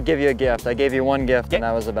told you I'd give you a gift. I gave you 1 gift, and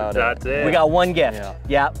that was about That's it. We got 1 gift.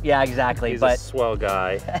 Yeah, exactly. He's a swell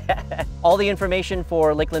guy. All the information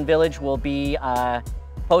for Lakeland Village will be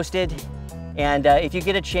posted. And if you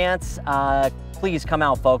get a chance, please come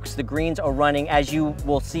out, folks. The greens are running, as you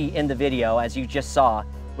will see in the video, as you just saw,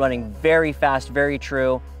 running very fast, very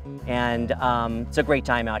true. And it's a great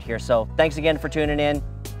time out here. So thanks again for tuning in.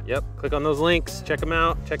 Yep, click on those links, check them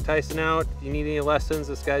out, check Tyson out. If you need any lessons,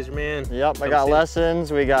 this guy's your man. Yep, I got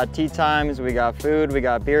lessons, we got tee times, we got food, we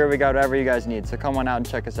got beer, we got whatever you guys need. So come on out and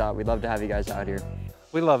check us out. We'd love to have you guys out here.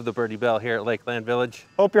 We love the Birdie Bell here at Lakeland Village.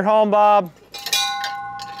 Hope you're home, Bob.